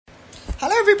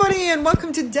Hello everybody and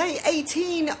welcome to day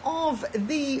 18 of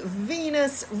the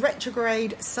Venus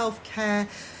Retrograde Self-Care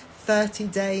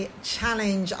 30-day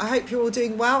challenge. I hope you're all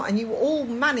doing well and you all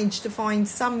managed to find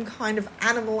some kind of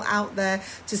animal out there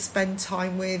to spend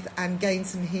time with and gain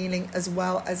some healing, as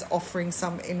well as offering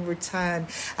some in return.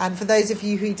 And for those of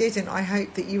you who didn't, I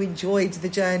hope that you enjoyed the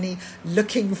journey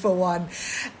looking for one.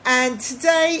 And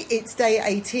today it's day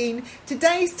 18.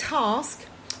 Today's task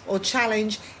or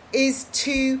challenge is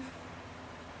to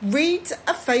read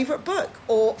a favourite book,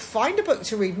 or find a book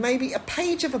to read, maybe a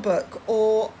page of a book,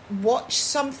 or watch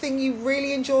something you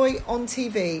really enjoy on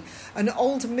TV, an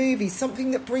old movie, something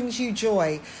that brings you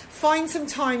joy. Find some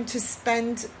time to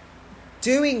spend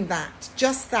doing that,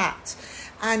 just that,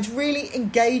 and really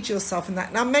engage yourself in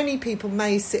that. Now, many people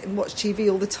may sit and watch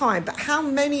TV all the time, but how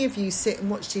many of you sit and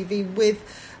watch TV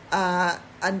with a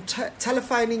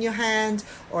telephone in your hand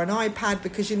or an iPad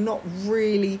because you're not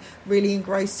really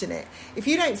engrossed in it? If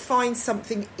you don't find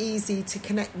something easy to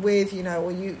connect with,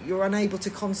 or you're unable to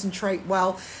concentrate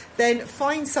well, then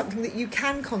find something that you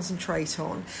can concentrate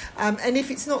on. And if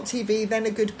it's not TV, then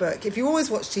a good book. If you always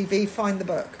watch TV, find the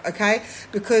book, okay?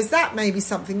 Because that may be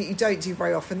something that you don't do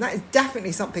very often. That is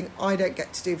definitely something I don't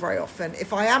get to do very often.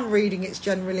 If I am reading, it's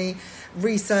generally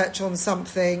research on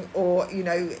something, or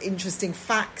interesting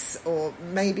facts, or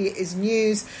maybe it is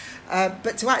news,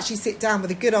 but to actually sit down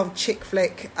with a good old chick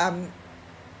flick,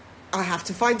 I have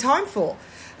to find time for,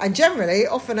 and generally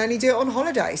often only do it on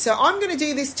holiday. So I'm going to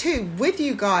do this too with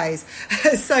you guys.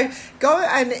 So go,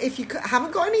 and if you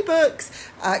haven't got any books,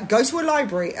 go to a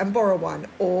library and borrow one,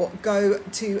 or go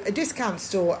to a discount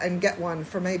store and get one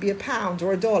for maybe £1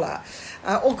 or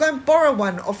 $1, or go and borrow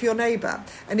one off your neighbour.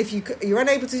 And if you're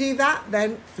unable to do that,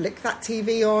 then flick that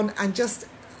TV on and just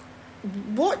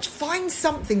find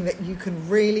something that you can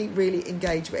really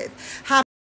engage with.